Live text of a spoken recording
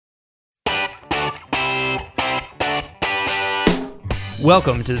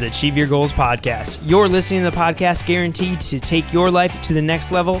Welcome to the Achieve Your Goals podcast. You're listening to the podcast guaranteed to take your life to the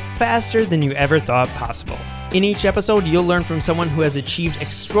next level faster than you ever thought possible. In each episode, you'll learn from someone who has achieved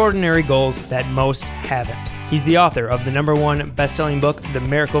extraordinary goals that most haven't. He's the author of the #1 best-selling book, The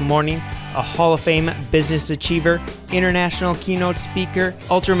Miracle Morning, a Hall of Fame business achiever, international keynote speaker,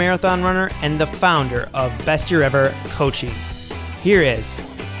 ultramarathon runner, and the founder of Best Year Ever Coaching. Here is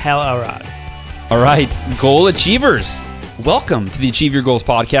Hal Elrod. All right, goal achievers. Welcome to the Achieve Your Goals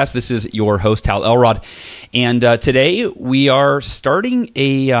podcast. This is your host, Hal Elrod. And today we are starting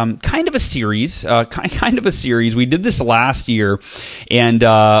a kind of a series. We did this last year, and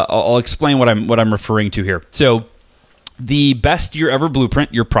I'll explain what I'm referring to here. So, the Best Year Ever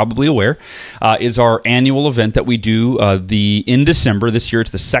Blueprint, you're probably aware, is our annual event that we do in December. This year, it's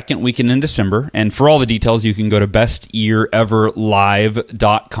the second weekend in December. And for all the details, you can go to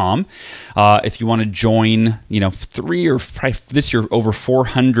bestyeareverlive.com. If you want to join, this year, over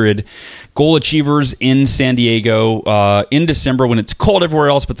 400 goal achievers in San Diego in December when it's cold everywhere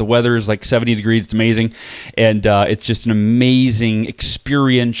else, but the weather is like 70 degrees. It's amazing. And it's just an amazing an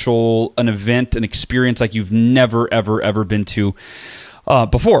experience like you've never, ever been to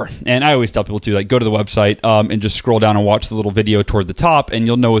before. And I always tell people to go to the website and just scroll down and watch the little video toward the top, and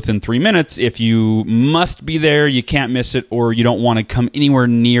you'll know within 3 minutes if you must be there, you can't miss it, or you don't want to come anywhere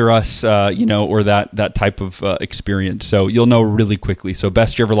near us, or that type of experience. So you'll know really quickly. So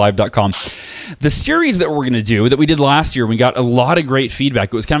bestyeareverlive.com. The series that we're going to do, that we did last year, we got a lot of great feedback.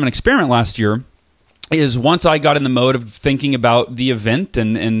 It was kind of an experiment last year, is once I got in the mode of thinking about the event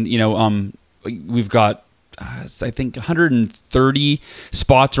and we've got I think 130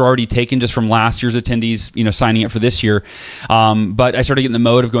 spots are already taken just from last year's attendees, signing up for this year. But I started getting in the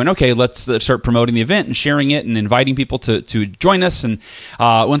mode of going, okay, let's start promoting the event and sharing it and inviting people to join us. And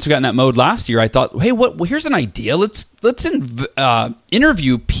once we got in that mode last year, I thought, hey, here's an idea. Let's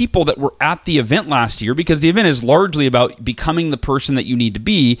interview people that were at the event last year, because the event is largely about becoming the person that you need to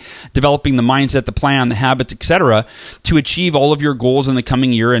be, developing the mindset, the plan, the habits, etc., to achieve all of your goals in the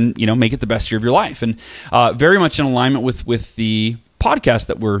coming year and make it the best year of your life. And very much in alignment with the podcast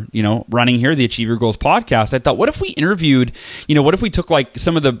that we're running here, the Achieve Your Goals podcast. I thought, what if we interviewed, what if we took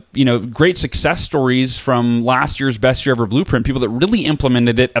some of the great success stories from last year's Best Year Ever Blueprint, people that really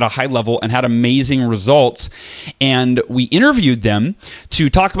implemented it at a high level and had amazing results, and we interviewed them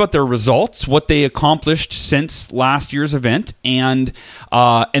to talk about their results, what they accomplished since last year's event, and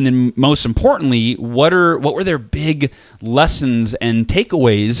then most importantly, what were their big lessons and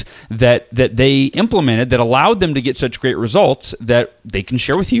takeaways that they implemented that allowed them to get such great results that they can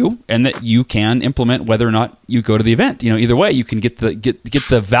share with you and that you can implement whether or not you go to the event. Either way, you can get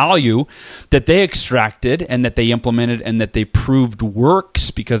the value that they extracted and that they implemented and that they proved works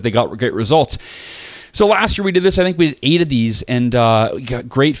because they got great results. So last year we did this. I think we did 8 of these, and we got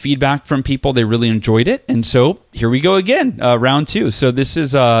great feedback from people. They really enjoyed it. And so here we go again, round 2. So this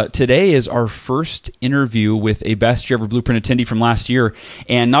is today is our first interview with a Best Year Ever Blueprint attendee from last year.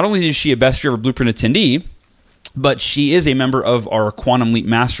 And not only is she a Best Year Ever Blueprint attendee, but she is a member of our Quantum Leap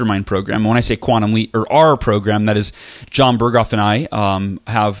Mastermind program. And when I say Quantum Leap, or our program, that is John Berghoff and I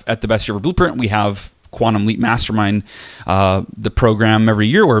have at the Best Year Ever Blueprint, we have Quantum Leap Mastermind, the program every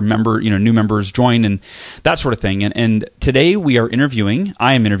year where new members join and that sort of thing. And today I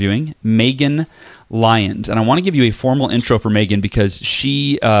am interviewing Megan Lyons, and I want to give you a formal intro for Megan because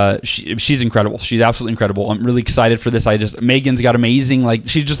she's incredible. She's absolutely incredible. I'm really excited for this. Megan's got amazing,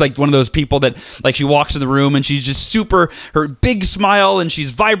 she's just one of those people that she walks in the room and she's just her big smile, and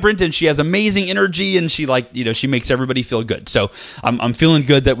she's vibrant and she has amazing energy, and she she makes everybody feel good. So I'm feeling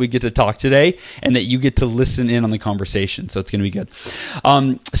good that we get to talk today and that you get to listen in on the conversation. So it's going to be good.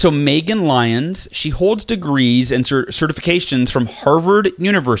 So Megan Lyons, she holds degrees and certifications from Harvard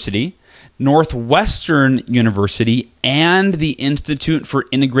University, Northwestern University, and the Institute for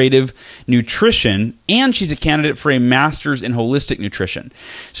Integrative Nutrition, and she's a candidate for a master's in holistic nutrition.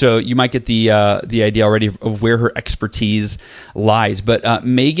 So you might get the idea already of where her expertise lies. But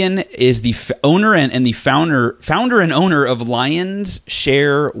Megan is the owner and the founder and owner of Lions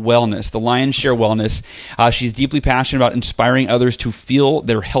Share Wellness. The Lions Share Wellness. She's deeply passionate about inspiring others to feel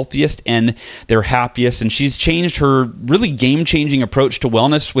their healthiest and their happiest, and she's changed her really game-changing approach to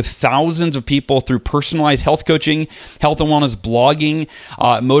wellness with thousands of people through personalized health coaching, health and wellness blogging,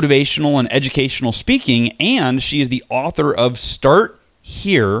 motivational and educational speaking, and she is the author of Start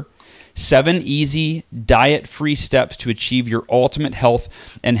Here, 7 Easy Diet-Free Steps to Achieve Your Ultimate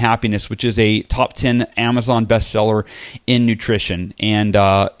Health and Happiness, which is a top 10 Amazon bestseller in nutrition. And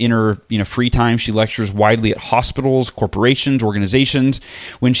in her free time, she lectures widely at hospitals, corporations, organizations.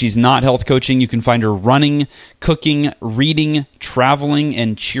 When she's not health coaching, you can find her running, cooking, reading, traveling,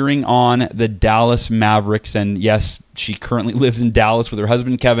 and cheering on the Dallas Mavericks. And yes, she currently lives in Dallas with her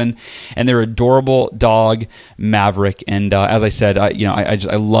husband, Kevin, and their adorable dog, Maverick. And as I said,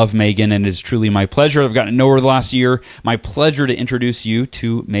 I love Megan, and it's truly my pleasure. I've gotten to know her the last year. My pleasure to introduce you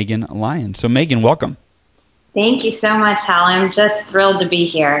to Megan Lyons. So Megan, welcome. Thank you so much, Hal. I'm just thrilled to be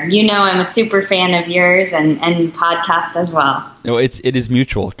here. You know I'm a super fan of yours and podcast as well. No, it is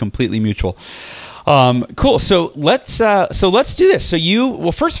mutual, completely mutual. Cool. So let's do this.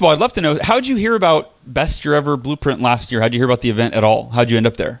 So first of all, I'd love to know, how'd you hear about Best Year Ever Blueprint last year? How'd you hear about the event at all? How'd you end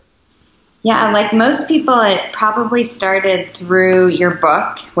up there? Yeah, like most people, it probably started through your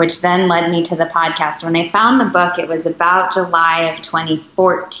book, which then led me to the podcast. When I found the book, it was about July of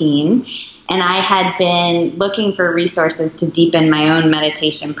 2014, and I had been looking for resources to deepen my own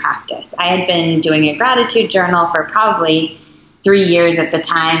meditation practice. I had been doing a gratitude journal for probably 3 years at the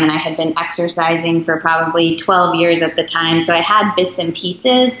time, and I had been exercising for probably 12 years at the time. So I had bits and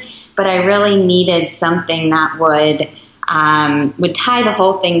pieces, but I really needed something that would tie the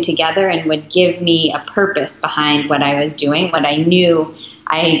whole thing together and would give me a purpose behind what I was doing, what I knew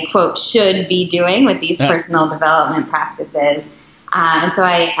I, quote, should be doing with these personal development practices. And so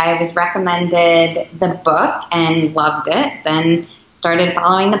I was recommended the book and loved it. Then started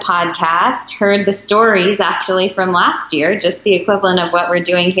following the podcast, heard the stories actually from last year, just the equivalent of what we're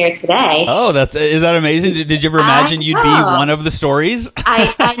doing here today. Oh, is that amazing? Did you ever imagine you'd be one of the stories?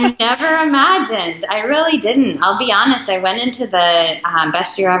 I never imagined. I really didn't. I'll be honest. I went into the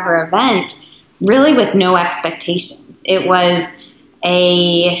Best Year Ever event really with no expectations. It was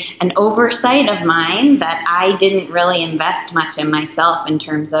an oversight of mine that I didn't really invest much in myself in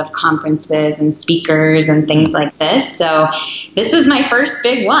terms of conferences and speakers and things like this. So this was my first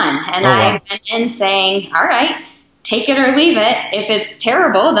big one. And I went in saying, all right, take it or leave it. If it's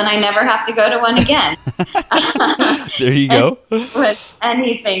terrible, then I never have to go to one again. There you go. It was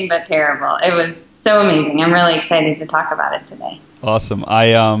anything but terrible. It was so amazing. I'm really excited to talk about it today. Awesome.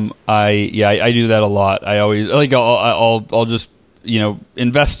 I do that a lot. I always I'll just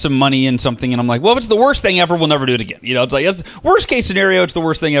invest some money in something, and I'm like, well, if it's the worst thing ever, we'll never do it again. It's like, it's worst case scenario, it's the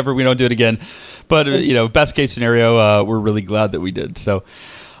worst thing ever, we don't do it again. But best case scenario, we're really glad that we did. So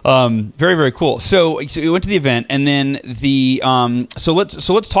very, very cool. So we went to the event, and then so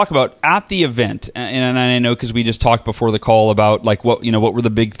let's talk about at the event. And I know, because we just talked before the call about like what were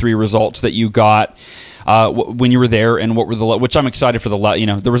the big 3 results that you got when you were there, and what were which I'm excited for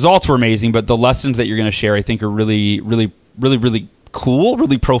the results were amazing, but the lessons that you're going to share, I think, are really, really, really, really cool,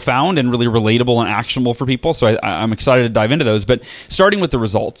 really profound, and really relatable and actionable for people. So I'm excited to dive into those. But starting with the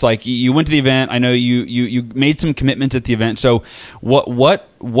results, like you went to the event, I know you made some commitments at the event. So what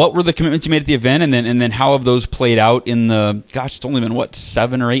were the commitments you made at the event, and then how have those played out in the it's only been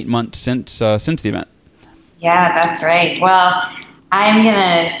 7 or 8 months since the event? Yeah, that's right. Well, I'm going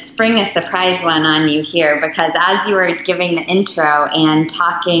to spring a surprise one on you here, because as you were giving the intro and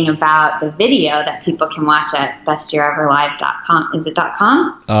talking about the video that people can watch at bestyeareverlive.com, is it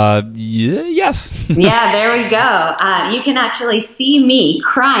 .com? Yes. Yeah, there we go. You can actually see me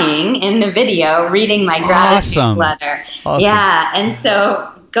crying in the video reading my gratitude letter. Awesome. Yeah, and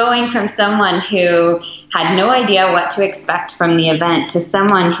so going from someone who had no idea what to expect from the event to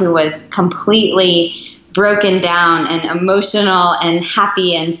someone who was completely broken down and emotional and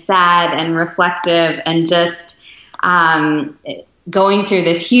happy and sad and reflective and just going through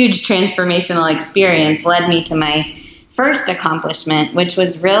this huge transformational experience led me to my first accomplishment, which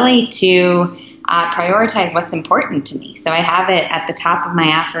was really to prioritize what's important to me. So I have it at the top of my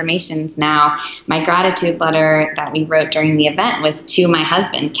affirmations now. My gratitude letter that we wrote during the event was to my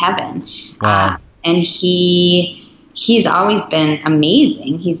husband, Kevin. Wow. And he's always been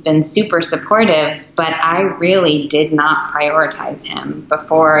amazing. He's been super supportive, but I really did not prioritize him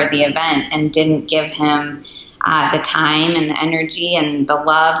before the event and didn't give him the time and the energy and the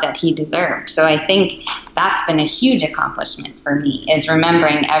love that he deserved. So I think that's been a huge accomplishment for me, is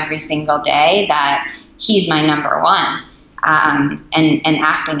remembering every single day that he's my number one, and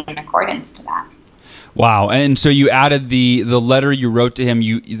acting in accordance to that. Wow. And so you added the letter you wrote to him,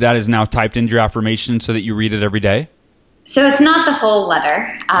 that is now typed into your affirmation so that you read it every day? So it's not the whole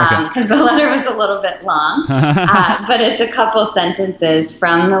letter, because the letter was a little bit long, but it's a couple sentences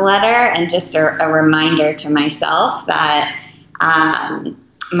from the letter and just a reminder to myself that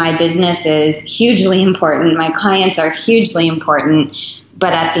my business is hugely important. My clients are hugely important,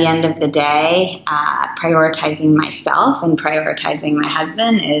 But at the end of the day, prioritizing myself and prioritizing my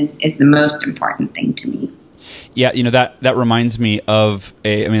husband is the most important thing to me. Yeah, that reminds me of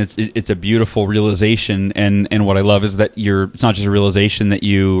it's a beautiful realization, and what I love is that it's not just a realization that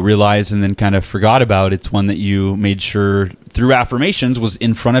you realized and then kind of forgot about. It's one that you made sure through affirmations was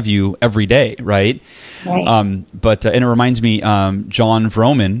in front of you every day, right? Right. And it reminds me, John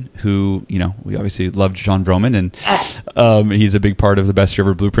Vroman, who we obviously loved John Vroman, and he's a big part of the Best Year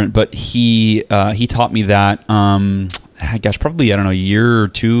Ever Blueprint. But he taught me that, probably a year or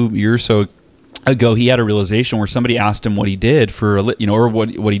 2 years or so ago, he had a realization where somebody asked him what he did for or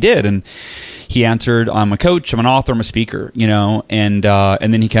what he did, and he answered, "I'm a coach, I'm an author, I'm a speaker," and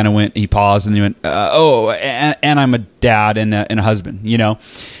then he paused, and he went, and I'm a dad and a husband,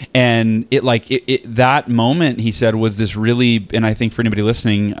 and that moment, he said, was this really, and I think for anybody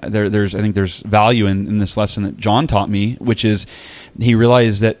listening, there's value in this lesson that John taught me, which is he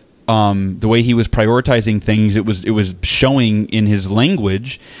realized that the way he was prioritizing things, it was showing in his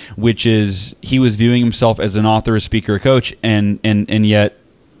language, which is he was viewing himself as an author, a speaker, a coach, and yet,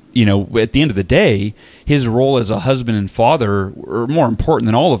 at the end of the day, his role as a husband and father are more important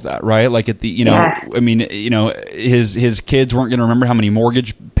than all of that, right? Like Yes. His kids weren't going to remember how many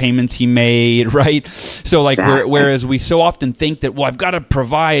mortgage payments he made, right? So Exactly. whereas we so often think that, well, I've got to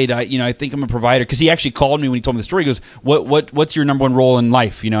provide, I think I'm a provider, because he actually called me when he told me the story. He goes, what's your number one role in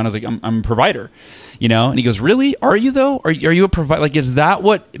life? And I was like, I'm a provider. And he goes, really? Are you though? Are you a provider? Like, is that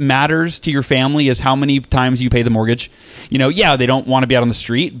what matters to your family? Is how many times you pay the mortgage? Yeah, they don't want to be out on the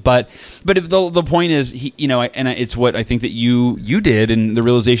street, but if the point is, and it's what I think that you did, and the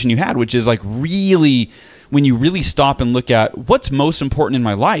realization you had, which is like really, when you really stop and look at what's most important in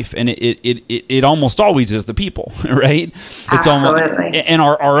my life, and it almost always is the people, right? Absolutely. And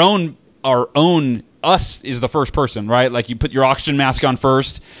our own us is the first person, right? Like, you put your oxygen mask on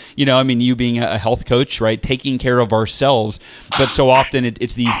first, you being a health coach, right? Taking care of ourselves. But so often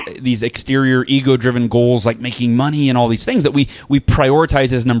it's these exterior ego-driven goals, like making money and all these things that we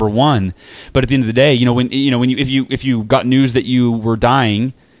prioritize as number one. But at the end of the day, if you got news that you were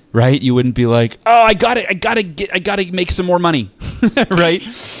dying, right, you wouldn't be like, oh, I gotta make some more money, right?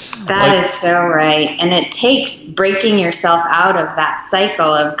 That is so right. And it takes breaking yourself out of that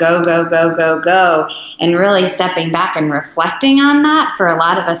cycle of go, go, go, go, go, and really stepping back and reflecting on that for a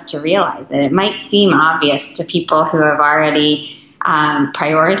lot of us to realize it. It might seem obvious to people who have already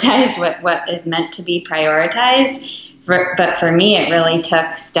prioritized what is meant to be prioritized. But for me, it really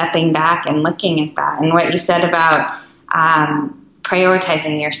took stepping back and looking at that. And what you said about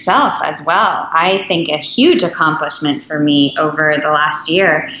prioritizing yourself as well. I think a huge accomplishment for me over the last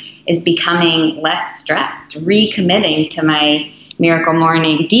year is becoming less stressed, recommitting to my Miracle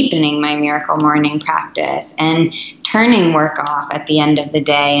Morning, deepening my Miracle Morning practice, and turning work off at the end of the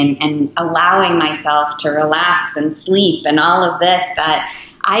day, and allowing myself to relax and sleep, and all of this that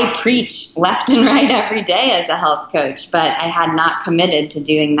I preach left and right every day as a health coach, but I had not committed to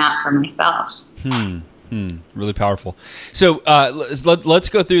doing that for myself. Really powerful. So let's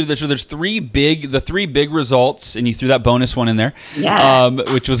go through this. So there's three big results, and you threw that bonus one in there, yes.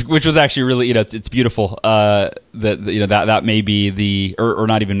 which was actually really, it's beautiful. That may be or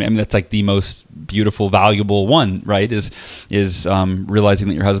not even. I mean, that's like the most beautiful, valuable one, right? Is realizing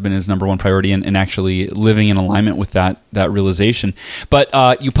that your husband is number one priority, and actually living in alignment with that realization.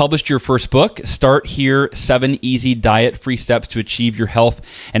 But you published your first book, Start Here: 7 Easy Diet-Free Steps to Achieve Your Health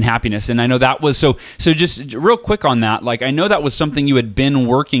and Happiness. And I know that was so. Just real quick on that, like, I know that was something you had been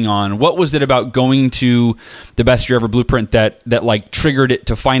working on. What was it about going to the Best Year Ever Blueprint that like triggered it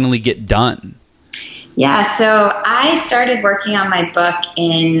to finally get done? Yeah, so I started working on my book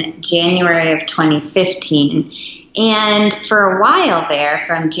in January of 2015. And for a while there,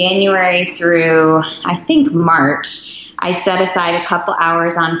 from January through, I think, March, I set aside a couple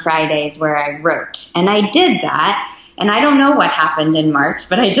hours on Fridays where I wrote. And I did that. And I don't know what happened in March,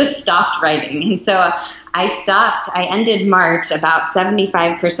 but I just stopped writing. And so I ended March about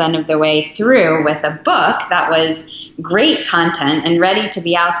 75% of the way through with a book that was great content and ready to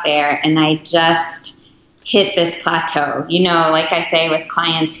be out there. And I just hit this plateau. Like I say with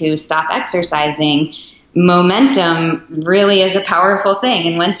clients who stop exercising, momentum really is a powerful thing.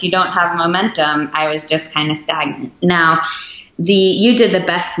 And once you don't have momentum, I was just kind of stagnant. Now, you did the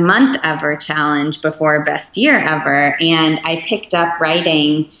Best Month Ever challenge before Best Year Ever, and I picked up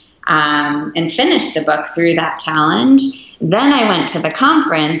writing and finished the book through that challenge. Then I went to the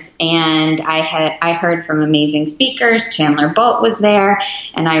conference, and I heard from amazing speakers. Chandler Bolt was there,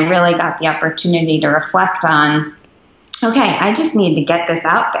 and I really got the opportunity to reflect on, okay, I just need to get this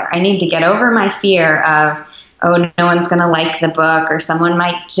out there. I need to get over my fear of, oh, no one's going to like the book, or someone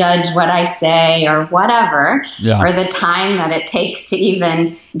might judge what I say, or whatever, or the time that it takes to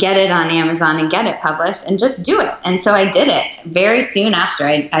even get it on Amazon and get it published, and just do it. And so I did it very soon after.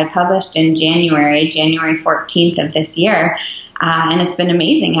 I published in January 14th of this year, and it's been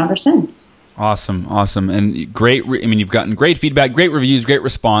amazing ever since. Awesome. And great. You've gotten great feedback, great reviews, great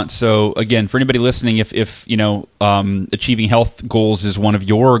response. So again, for anybody listening, if achieving health goals is one of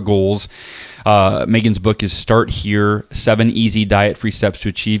your goals, Megan's book is Start Here: 7 Easy Diet-Free Steps to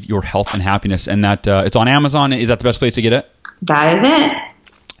Achieve Your Health and Happiness. And that it's on Amazon. Is that the best place to get it? That is it.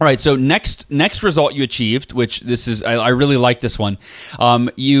 All right. So next result you achieved, which this is, I really like this one.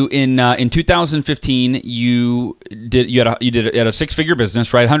 You in 2015 you had a 6-figure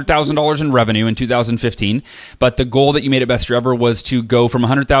business, right? $100,000 in revenue in 2015. But the goal that you made at Best Year Ever was to go from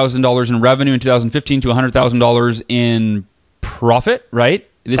 $100,000 in revenue in 2015 to $100,000 in profit, right?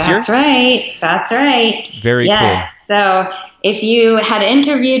 This year? That's right. Very cool. So if you had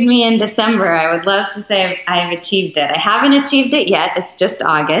interviewed me in December, I would love to say I've achieved it. I haven't achieved it yet. It's just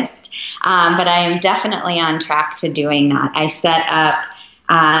August. But I am definitely on track to doing that. I set up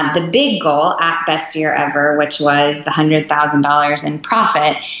the big goal at Best Year Ever, which was the $100,000 in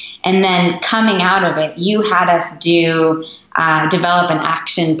profit. And then coming out of it, you had us develop an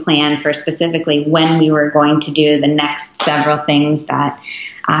action plan for specifically when we were going to do the next several things that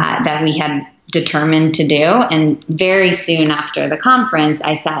we had determined to do. And very soon after the conference,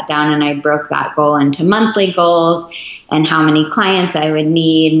 I sat down and I broke that goal into monthly goals and how many clients I would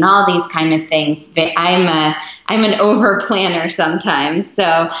need and all these kind of things. I'm an over planner sometimes.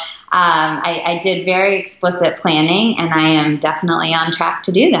 So I did very explicit planning, and I am definitely on track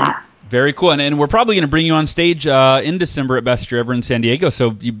to do that. Very cool. And we're probably going to bring you on stage in December at Best Year Ever in San Diego.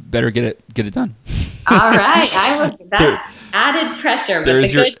 So you better get it done. All right. That's added pressure, but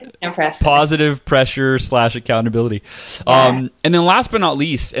there's the good kind of pressure. Positive pressure / accountability. Yes. And then last but not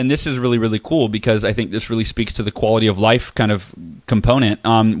least, and this is really, really cool because I think this really speaks to the quality of life kind of component,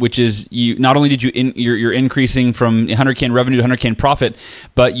 which is you not only did you're increasing from 100K in revenue to 100K in profit,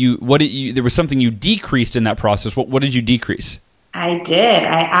 but there was something you decreased in that process. What did you decrease? I did.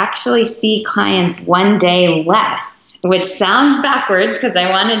 I actually see clients one day less, which sounds backwards because I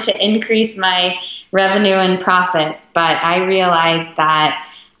wanted to increase my revenue and profits, but I realized that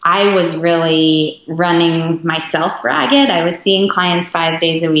I was really running myself ragged. I was seeing clients 5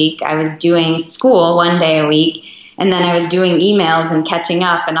 days a week. I was doing school 1 day a week, and then I was doing emails and catching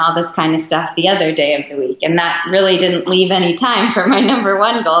up and all this kind of stuff the other day of the week. And that really didn't leave any time for my number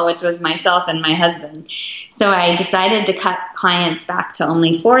one goal, which was myself and my husband. So I decided to cut clients back to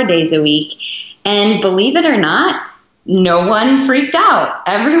only 4 days a week. And believe it or not, no one freaked out.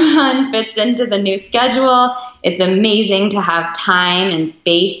 Everyone fits into the new schedule. It's amazing to have time and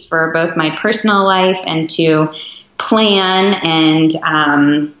space for both my personal life and to plan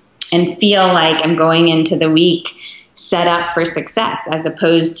and feel like I'm going into the week set up for success, as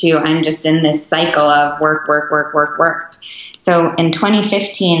opposed to I'm just in this cycle of work. So in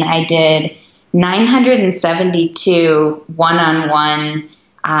 2015, I did 972 one-on-one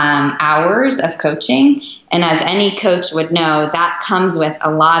hours of coaching. And as any coach would know, that comes with a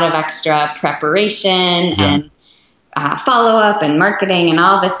lot of extra preparation and follow-up and marketing and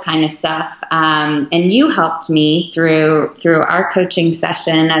all this kind of stuff. And you helped me through our coaching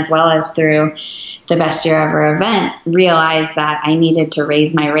session, as well as through the Best Year Ever event, realize that I needed to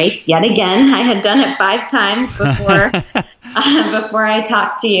raise my rates yet again. I had done it 5 times before before I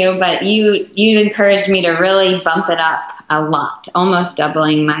talked to you, but you encouraged me to really bump it up a lot, almost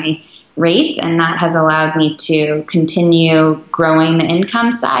doubling my rates, and that has allowed me to continue growing the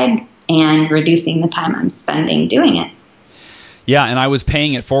income side and reducing the time I'm spending doing it. Yeah, and I was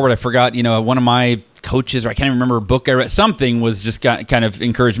paying it forward. I forgot, one of my coaches, or I can't even remember a book I read, something was just kind of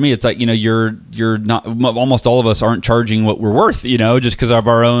encouraged me. It's like, you're not, almost all of us aren't charging what we're worth, just because of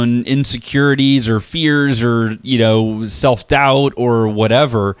our own insecurities or fears or, self-doubt or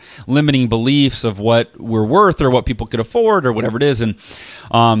whatever, limiting beliefs of what we're worth or what people could afford or whatever it is. And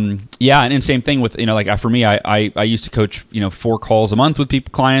and same thing with, for me, I used to coach, 4 calls a month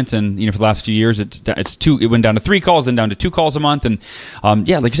with clients, and, for the last few years, it went down to 3 calls, then down to 2 calls a month. And,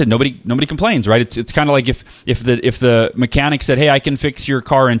 like you said, nobody complains, right? It's kind of like if the mechanic said, hey, I can fix your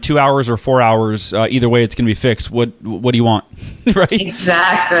car in 2 hours or 4 hours, either way, it's going to be fixed. What do you want? Right?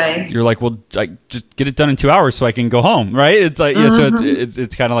 Exactly. You're like, well, just get it done in 2 hours so I can go home. Right. It's like, so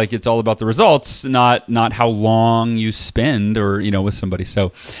it's kind of like, it's all about the results, not how long you spend or, with somebody.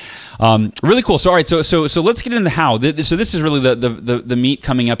 So, Really cool. So, all right. So let's get into the how. So this is really the meat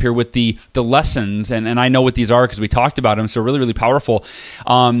coming up here with the lessons, and I know what these are because we talked about them. So really, really powerful.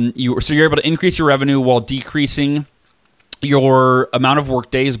 You're able to increase your revenue while decreasing your amount of work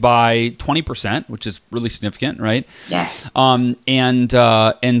days by 20%, which is really significant, right? Yes.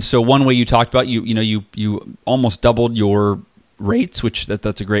 And so one way you talked about, you almost doubled your rates, which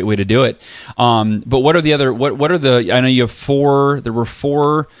that's a great way to do it. But what are the other, what are the, I know you have there were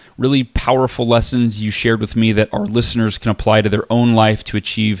four really powerful lessons you shared with me that our listeners can apply to their own life to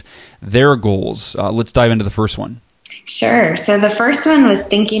achieve their goals. Let's dive into the first one. Sure. So the first one was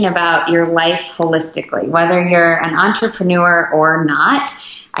thinking about your life holistically, whether you're an entrepreneur or not.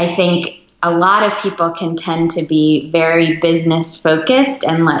 I think a lot of people can tend to be very business focused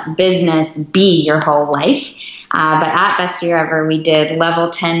and let business be your whole life. But at Best Year Ever, we did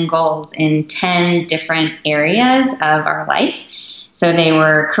level 10 goals in 10 different areas of our life. So they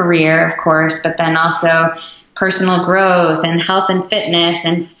were career, of course, but then also personal growth and health and fitness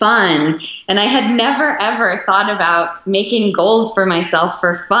and fun. And I had never, ever thought about making goals for myself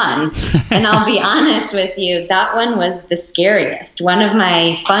for fun. And I'll be honest with you, that one was the scariest. One of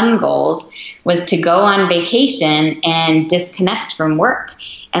my fun goals was to go on vacation and disconnect from work.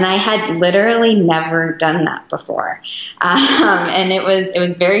 And I had literally never done that before. And it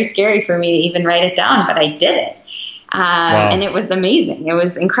was very scary for me to even write it down, but I did it. Wow. And it was amazing. It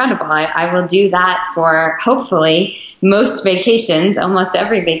was incredible. I will do that for hopefully most vacations, almost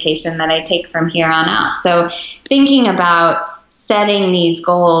every vacation that I take from here on out. So thinking about setting these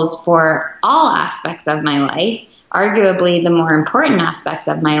goals for all aspects of my life, arguably the more important aspects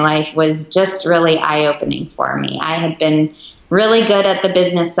of my life, was just really eye-opening for me. I had been really good at the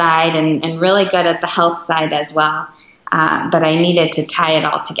business side and really good at the health side as well, but I needed to tie it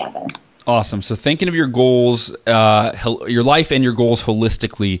all together. Awesome. So thinking of your goals, your life and your goals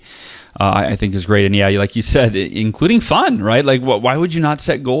holistically, I think is great. And yeah, like you said, including fun, right? Like, why would you not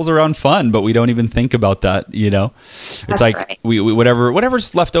set goals around fun? But we don't even think about that, It's That's like right. we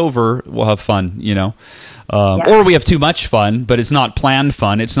whatever's left over, we'll have fun, Yes. Or we have too much fun, but it's not planned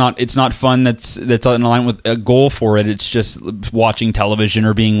fun. It's not fun that's in line with a goal for it. It's just watching television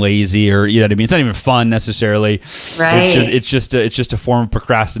or being lazy, or you know what I mean. It's not even fun necessarily. Right. It's just a form of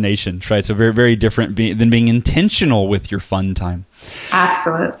procrastination, right? So very, very different than being intentional with your fun time.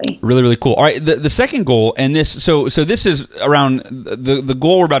 Absolutely. Really, really cool. All right, the second goal, and this this is around the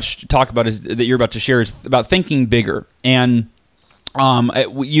goal we're about to talk about that you're about to share is about thinking bigger. And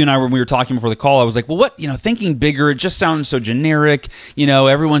you and I, when we were talking before the call, I was like, well, thinking bigger, it just sounds so generic.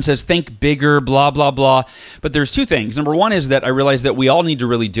 Everyone says think bigger, blah, blah, blah. But there's two things. Number one is that I realized that we all need to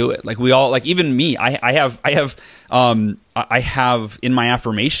really do it. Like we all, like even me, I have in my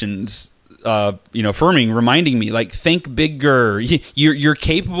affirmations, affirming, reminding me, like, think bigger. You're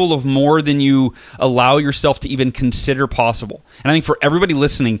capable of more than you allow yourself to even consider possible. And I think for everybody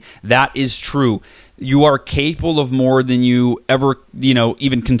listening, that is true. You are capable of more than you ever,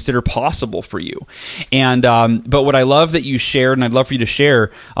 even consider possible for you. And but what I love that you shared, and I'd love for you to share,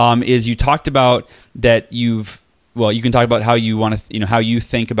 is you talked about that you can talk about how you want to, how you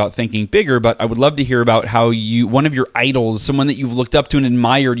think about thinking bigger, but I would love to hear about how one of your idols, someone that you've looked up to and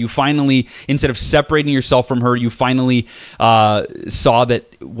admired, you finally, instead of separating yourself from her, you finally saw that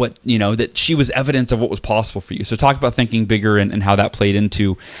that she was evidence of what was possible for you. So talk about thinking bigger and how that played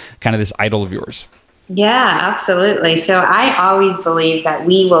into kind of this idol of yours. Yeah, absolutely. So I always believe that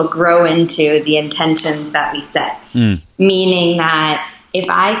we will grow into the intentions that we set, meaning that if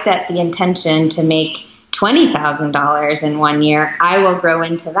I set the intention to make $20,000 in 1 year, I will grow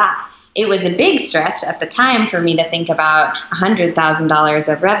into that. It was a big stretch at the time for me to think about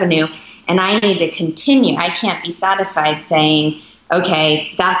 $100,000 of revenue, and I need to continue. I can't be satisfied saying,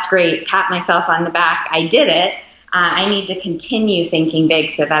 okay, that's great, pat myself on the back, I did it. I need to continue thinking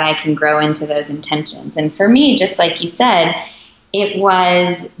big so that I can grow into those intentions. And for me, just like you said, it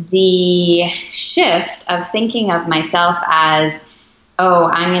was the shift of thinking of myself as,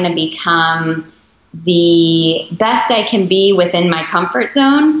 I'm going to become the best I can be within my comfort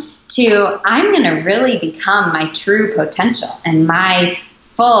zone, to I'm going to really become my true potential and my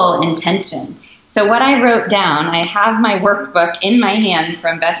full intention. So what I wrote down, I have my workbook in my hand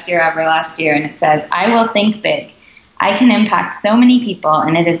from Best Year Ever last year, and it says, I will think big. I can impact so many people,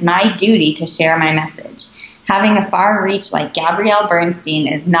 and it is my duty to share my message. Having a far reach like Gabrielle Bernstein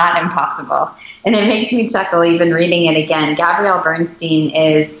is not impossible. And it makes me chuckle even reading it again. Gabrielle Bernstein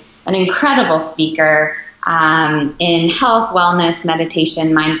is an incredible speaker in health, wellness,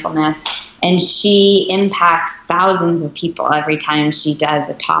 meditation, mindfulness, and she impacts thousands of people every time she does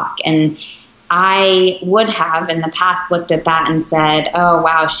a talk. And I would have in the past looked at that and said, oh,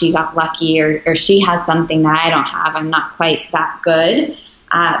 wow, she got lucky, or she has something that I don't have. I'm not quite that good.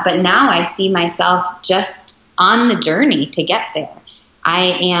 But now I see myself just on the journey to get there.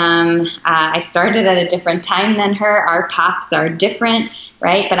 I started at a different time than her. Our paths are different,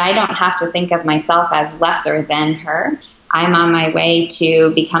 right? But I don't have to think of myself as lesser than her. I'm on my way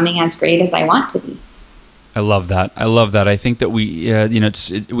to becoming as great as I want to be. I love that. I think that we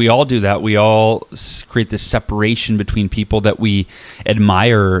all do that. We all create this separation between people that we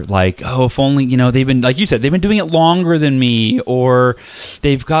admire. Like, oh, if only, they've been, like you said, they've been doing it longer than me, or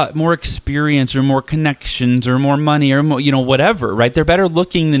they've got more experience or more connections or more money or more, whatever, right? They're better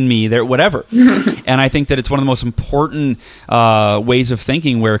looking than me. They're whatever. And I think that it's one of the most important ways of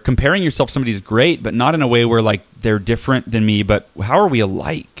thinking, where comparing yourself to somebody is great, but not in a way where like they're different than me, but how are we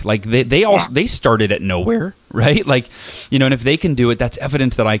alike? Like they started at nowhere, right? Like, and if they can do it, that's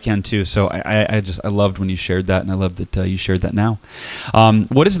evidence that I can too. So I loved when you shared that, and I love that you shared that now.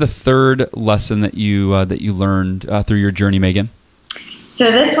 What is the third lesson that you learned through your journey, Megan?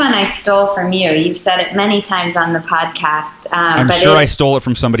 So this one I stole from you. You've said it many times on the podcast. I'm sure I stole it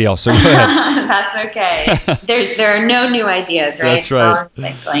from somebody else. So go ahead. That's okay. There are no new ideas, right? That's right.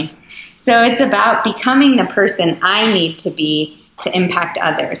 It's all recycling. So it's about becoming the person I need to be to impact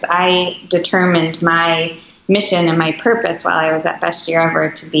others. I determined my mission and my purpose while I was at Best Year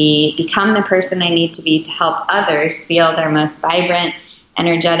Ever to become the person I need to be to help others feel their most vibrant,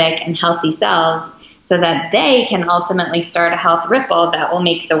 energetic, and healthy selves, so that they can ultimately start a health ripple that will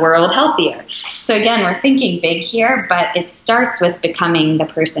make the world healthier. So again, we're thinking big here, but it starts with becoming the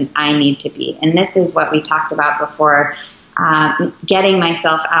person I need to be. And this is what we talked about before, getting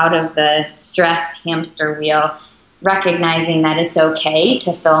myself out of the stress hamster wheel, recognizing that it's okay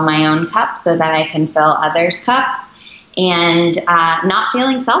to fill my own cup so that I can fill others' cups, and not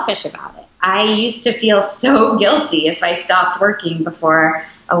feeling selfish about it. I used to feel so guilty if I stopped working before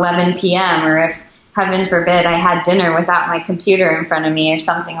 11 p.m. or if, heaven forbid, I had dinner without my computer in front of me or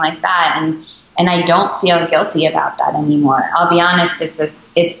something like that. And I don't feel guilty about that anymore. I'll be honest,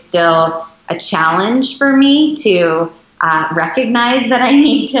 it's still a challenge for me to recognize that I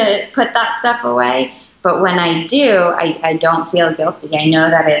need to put that stuff away. But when I do, I don't feel guilty. I know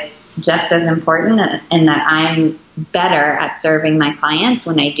that it's just as important, and that I'm better at serving my clients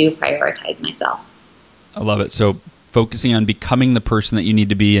when I do prioritize myself. I love it. So focusing on becoming the person that you need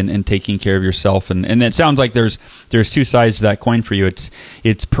to be, and taking care of yourself. And it sounds like there's two sides to that coin for you.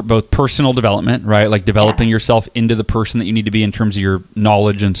 It's both personal development, right? Like developing yourself into the person that you need to be in terms of your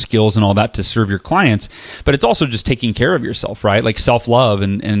knowledge and skills and all that to serve your clients. But it's also just taking care of yourself, right? Like self-love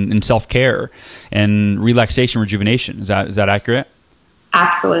and self-care and relaxation, rejuvenation. Is that accurate?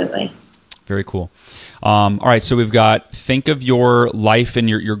 Absolutely. Very cool. All right, so we've got think of your life and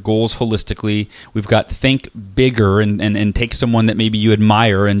your goals holistically. We've got think bigger and take someone that maybe you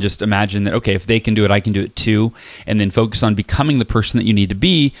admire and just imagine that, okay, if they can do it, I can do it too. And then focus on becoming the person that you need to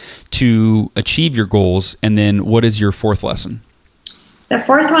be to achieve your goals. And then what is your fourth lesson? The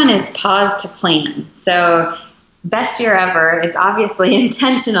fourth one is pause to plan. So Best Year Ever is obviously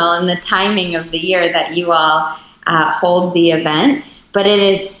intentional in the timing of the year that you all hold the event. But it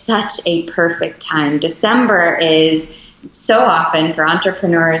is such a perfect time. December is so often for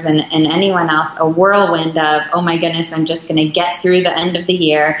entrepreneurs and anyone else a whirlwind of, oh my goodness, I'm just going to get through the end of the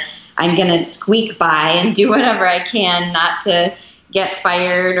year. I'm going to squeak by and do whatever I can not to get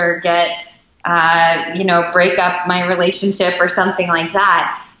fired or get, break up my relationship or something like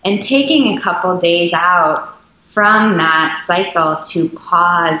that. And taking a couple days out from that cycle to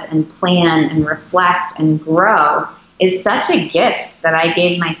pause and plan and reflect and grow is such a gift that I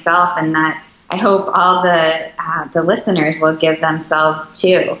gave myself, and that I hope all the listeners will give themselves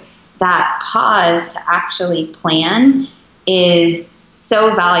too. That pause to actually plan is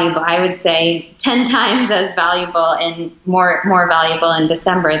so valuable. I would say 10 times as valuable and more valuable in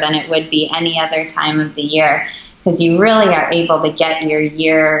December than it would be any other time of the year, because you really are able to get your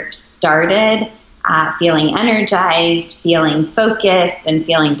year started feeling energized, feeling focused, and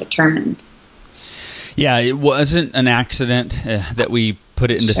feeling determined. Yeah, it wasn't an accident that we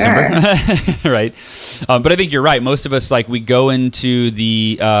put it in December, right? But I think you're right. Most of us, like, we go into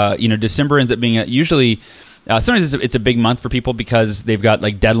the, December ends up being usually, sometimes it's a big month for people because they've got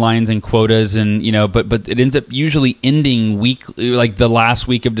like deadlines and quotas and, but it ends up usually ending week, like the last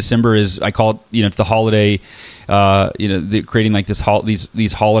week of December is, I call it, it's the holiday, creating like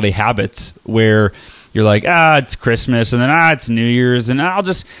these holiday habits where you're like, it's Christmas, and then it's New Year's, and I'll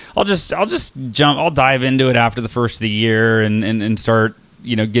just jump. I'll dive into it after the first of the year and start,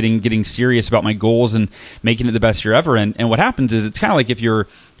 getting serious about my goals and making it the best year ever. And what happens is it's kind of like if you're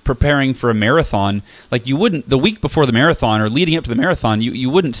preparing for a marathon, like you wouldn't, the week before the marathon or leading up to the marathon, you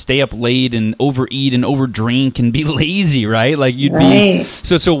wouldn't stay up late and overeat and overdrink and be lazy, right? Like you'd be,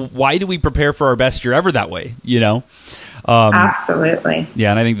 so why do we prepare for our best year ever that way, Absolutely.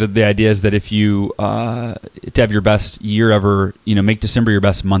 Yeah, and I think that the idea is that if you to have your best year ever, make December your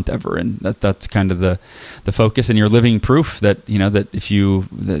best month ever, and that's kind of the focus. And you're living proof that that if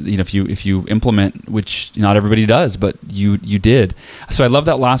you implement, which not everybody does, but you did. So I love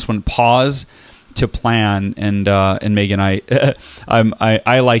that last one. Pause to plan, and Megan,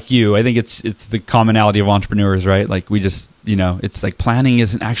 I like you. I think it's the commonality of entrepreneurs, right? Like we just it's like planning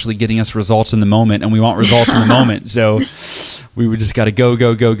isn't actually getting us results in the moment, and we want results in the moment. So we just got to go.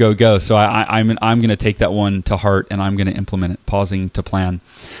 So I'm going to take that one to heart, and I'm going to implement it. Pausing to plan.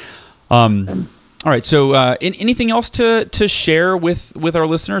 Awesome. All right. So anything else to share with our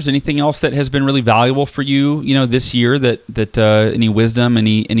listeners? Anything else that has been really valuable for you, this year? That any wisdom,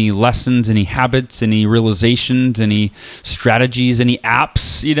 any lessons, any habits, any realizations, any strategies, any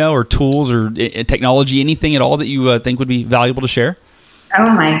apps, or tools or technology, anything at all that you think would be valuable to share? Oh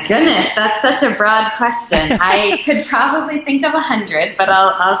my goodness, that's such a broad question. I could probably think of 100, but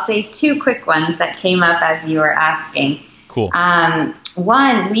I'll say 2 quick ones that came up as you were asking. Cool.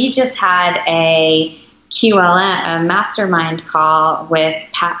 One, we just had a QLM, a mastermind call with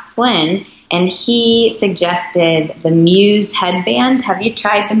Pat Flynn, and he suggested the Muse headband. Have you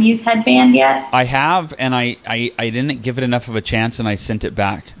tried the Muse headband yet? I have, and I didn't give it enough of a chance, and I sent it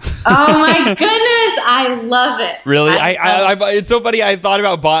back. Oh my goodness, I love it. Really? It's so funny. I thought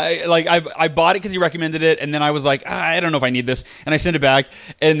about I bought it because he recommended it, and then I was like, I don't know if I need this, and I sent it back.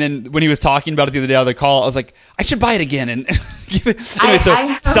 And then when he was talking about it the other day on the call, I was like, I should buy it again and give it. Anyway,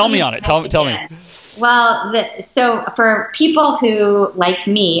 sell me on it. Tell me. Well, so for people who, like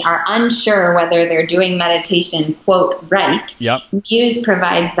me, are unsure whether they're doing meditation, quote, right, yep. Muse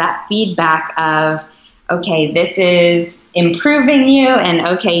provides that feedback of, okay, this is improving you, and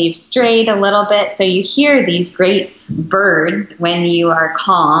okay, you've strayed a little bit. So you hear these great birds when you are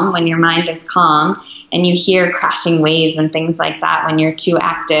calm, when your mind is calm, and you hear crashing waves and things like that when you're too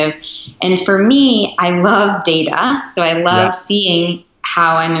active. And for me, I love data, so I love seeing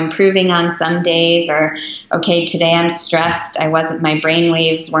how I'm improving on some days, or okay, today I'm stressed. My brain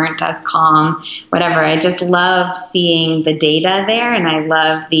waves weren't as calm, whatever. I just love seeing the data there, and I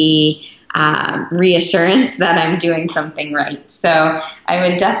love the reassurance that I'm doing something right. So I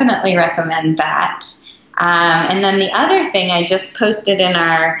would definitely recommend that. And then the other thing I just posted in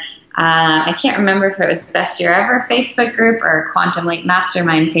our I can't remember if it was Best Year Ever Facebook group or Quantum Leap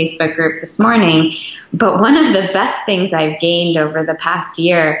Mastermind Facebook group this morning, but one of the best things I've gained over the past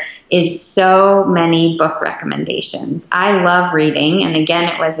year is so many book recommendations. I love reading, and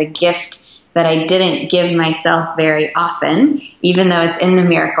again, it was a gift that I didn't give myself very often, even though it's in the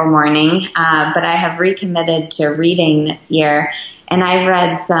Miracle Morning, but I have recommitted to reading this year, and I've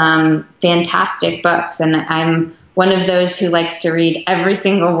read some fantastic books, and I'm one of those who likes to read every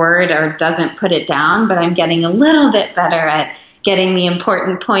single word or doesn't put it down, but I'm getting a little bit better at getting the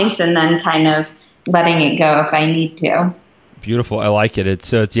important points and then kind of letting it go if I need to. Beautiful. I like it.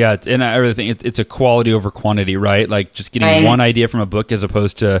 It's and everything. It's a quality over quantity, right? Like just getting one idea from a book as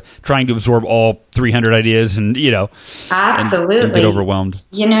opposed to trying to absorb all 300 ideas and, absolutely and get overwhelmed.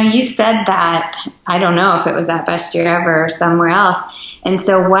 You said that, I don't know if it was at Best Year Ever or somewhere else. And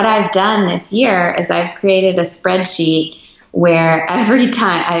so what I've done this year is I've created a spreadsheet where every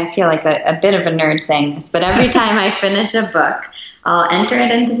time, I feel like a bit of a nerd saying this, but every time I finish a book, I'll enter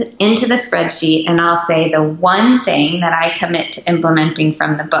it into the spreadsheet, and I'll say the one thing that I commit to implementing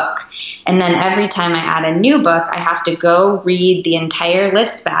from the book. And then every time I add a new book, I have to go read the entire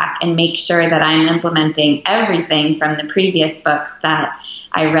list back and make sure that I'm implementing everything from the previous books that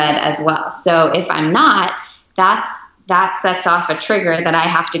I read as well. So if I'm not, that sets off a trigger that I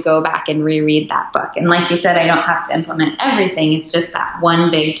have to go back and reread that book. And like you said, I don't have to implement everything. It's just that one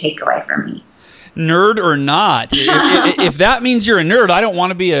big takeaway for me. Nerd or not, if that means you're a nerd, I don't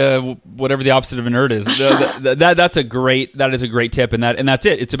want to be whatever the opposite of a nerd is. That is a great tip, and that's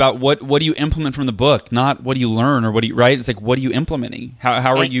it. It's about what do you implement from the book, not what do you learn or right. It's like what are you implementing?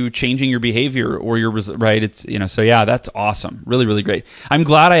 How are you changing your behavior or your right? It's so yeah, that's awesome, really really great. I'm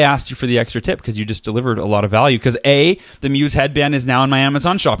glad I asked you for the extra tip because you just delivered a lot of value. Because A, the Muse headband is now in my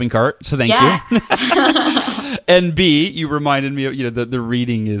Amazon shopping cart, so thank you. And B, you reminded me of the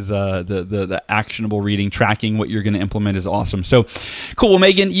reading is the actionable reading, tracking what you're going to implement is awesome. So cool. Well,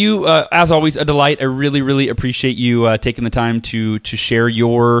 Megan, you, as always, a delight. I really, really appreciate you taking the time to share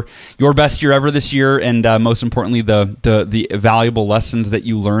your best year ever this year, and most importantly, the valuable lessons that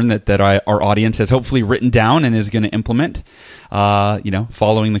you learned that our audience has hopefully written down and is going to implement,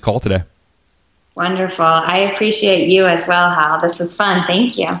 following the call today. Wonderful. I appreciate you as well, Hal. This was fun.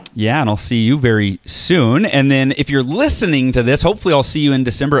 Thank you. Yeah, and I'll see you very soon. And then if you're listening to this, hopefully I'll see you in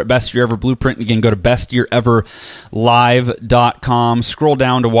December at Best Year Ever Blueprint. Again, go to bestyeareverlive.com. Scroll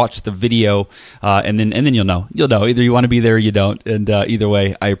down to watch the video, and then you'll know. You'll know. Either you want to be there or you don't. And either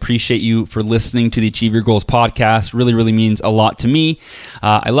way, I appreciate you for listening to the Achieve Your Goals podcast. Really, really means a lot to me.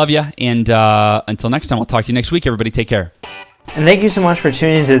 I love you. And until next time, I'll talk to you next week. Everybody take care. And thank you so much for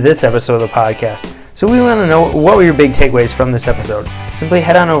tuning into this episode of the podcast. So we want to know, what were your big takeaways from this episode? Simply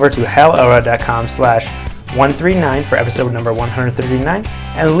head on over to halelrod.com/139 for episode number 139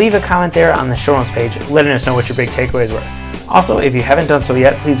 and leave a comment there on the show notes page letting us know what your big takeaways were. Also, if you haven't done so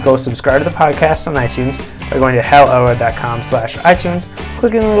yet, please go subscribe to the podcast on iTunes by going to halelrod.com/iTunes,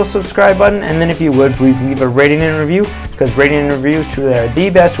 clicking the little subscribe button, and then if you would, please leave a rating and review, because rating and reviews truly are the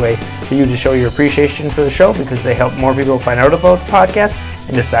best way for you to show your appreciation for the show, because they help more people find out about the podcast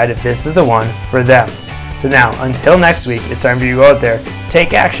and decide if this is the one for them. So now, until next week, it's time for you to go out there,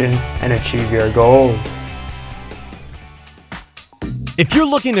 take action, and achieve your goals. If you're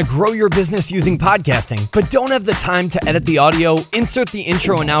looking to grow your business using podcasting, but don't have the time to edit the audio, insert the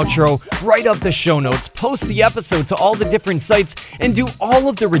intro and outro, write up the show notes, post the episode to all the different sites, and do all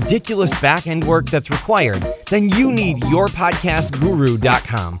of the ridiculous back-end work that's required, then you need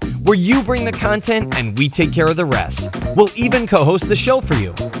yourpodcastguru.com, where you bring the content and we take care of the rest. We'll even co-host the show for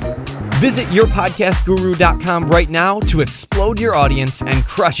you. Visit yourpodcastguru.com right now to explode your audience and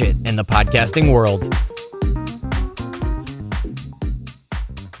crush it in the podcasting world.